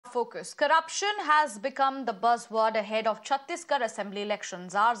Focus. Corruption has become the buzzword ahead of Chhattisgarh Assembly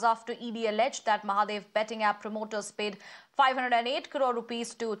elections. Hours after ED alleged that Mahadev betting app promoters paid 508 crore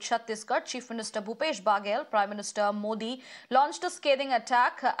rupees to Chhattisgarh, Chief Minister Bhupesh Baghel, Prime Minister Modi launched a scathing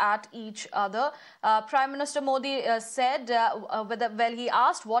attack at each other. Prime Minister Modi said, he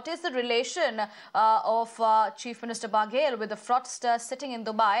asked what is the relation of Chief Minister Baghel with the fraudster sitting in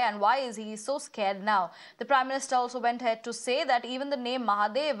Dubai and why is he so scared now? The Prime Minister also went ahead to say that even the name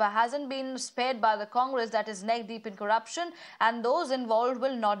Mahadev hasn't been spared by the Congress that is neck deep in corruption and those involved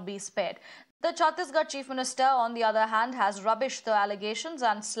will not be spared. The Chhattisgarh Chief Minister, on the other hand, has rubbished the allegations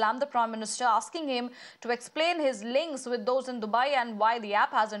and slammed the Prime Minister, asking him to explain his links with those in Dubai and why the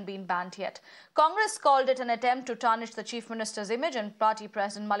app hasn't been banned yet. Congress called it an attempt to tarnish the Chief Minister's image, and Party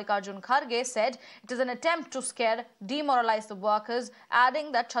President Mallikarjun Kharge said it is an attempt to scare, demoralize the workers,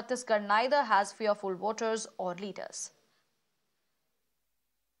 adding that Chhattisgarh neither has fearful voters or leaders.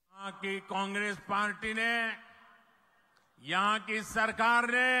 यहाँ की Congress party ने, यहाँ की सरकार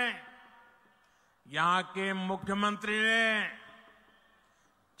ने, यहाँ के मुख्यमंत्री ने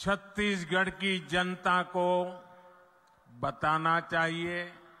छत्तीसगढ़ की जनता को बताना चाहिए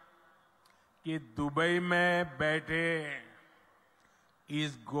कि दुबई में बैठे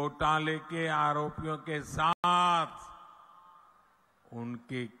इस घोटाले के आरोपियों के साथ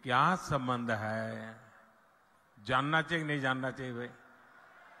उनके क्या संबंध है। जानना चाहिए नहीं जानना चाहिए भाई?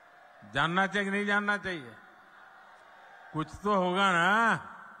 जानना चाहिए कि नहीं जानना चाहिए? कुछ तो होगा ना।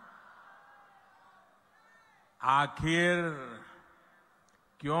 आखिर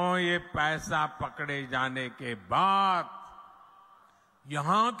क्यों ये पैसा पकड़े जाने के बाद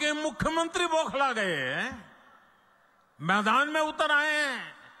यहां के मुख्यमंत्री बौखला गए हैं, मैदान में उतर आए हैं?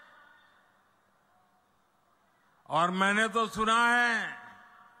 और मैंने तो सुना है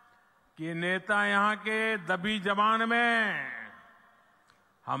कि नेता यहां के दबी जबान में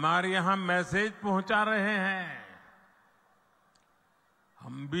हमारे यहां मैसेज पहुंचा रहे हैं।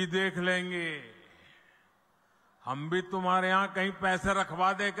 हम भी देख लेंगे, हम भी तुम्हारे यहां कहीं पैसे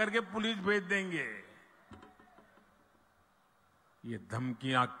रखवा दे करके पुलिस भेज देंगे। ये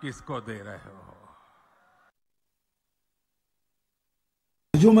धमकियां किसको दे रहे हो?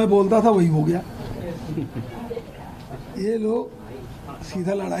 जो मैं बोलता था वही हो गया। ये लोग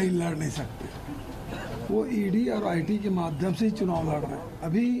सीधा लड़ाई लड़ नहीं सकते, वो ईडी और आईटी के माध्यम से ही चुनाव लड़ रहे हैं।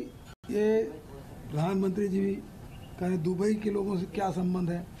 अभी ये प्रधानमंत्री जी भी कहें दुबई के लोगों से क्या संबंध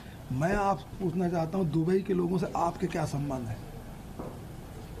है, मैं आप पूछना चाहता हूं दुबई के लोगों से आपके क्या संबंध है?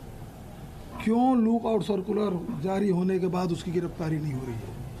 क्यों लुक आउट सर्कुलर जारी होने के बाद उसकी गिरफ्तारी नहीं हो रही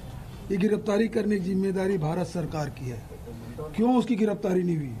है? ये गिरफ्तारी करने की जिम्मेदारी भारत सरकार की है। क्यों उसकी गिरफ्तारी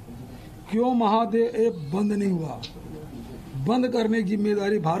नहीं हुई? क्यों महादेव ऐप बंद नहीं हुआ? बंद करने की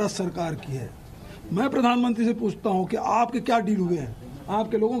जिम्मेदारी भारत सरकार की है। मैं प्रधानमंत्री से पूछता हूं कि आपके क्या डील हुए हैं,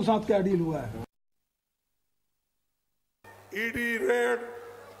 आपके लोगों के साथ क्या डील हुआ है? ED red,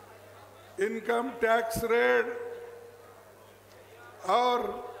 income tax raid और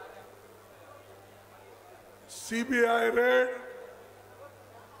सीबीआई रेड,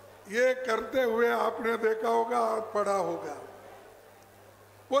 ये करते हुए आपने देखा होगा, पढ़ा होगा।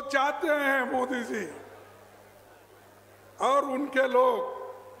 वो चाहते हैं मोदी जी और उनके लोग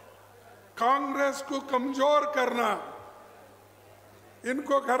कांग्रेस को कमजोर करना,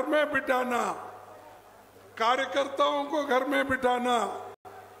 इनको घर में बिठाना, कार्यकर्ताओं को घर में बिठाना,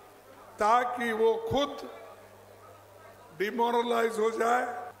 ताकि वो खुद डिमोरलाइज हो जाए।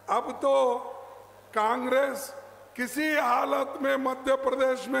 अब तो कांग्रेस किसी हालत में मध्य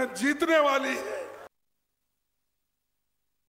प्रदेश में जीतने वाली है।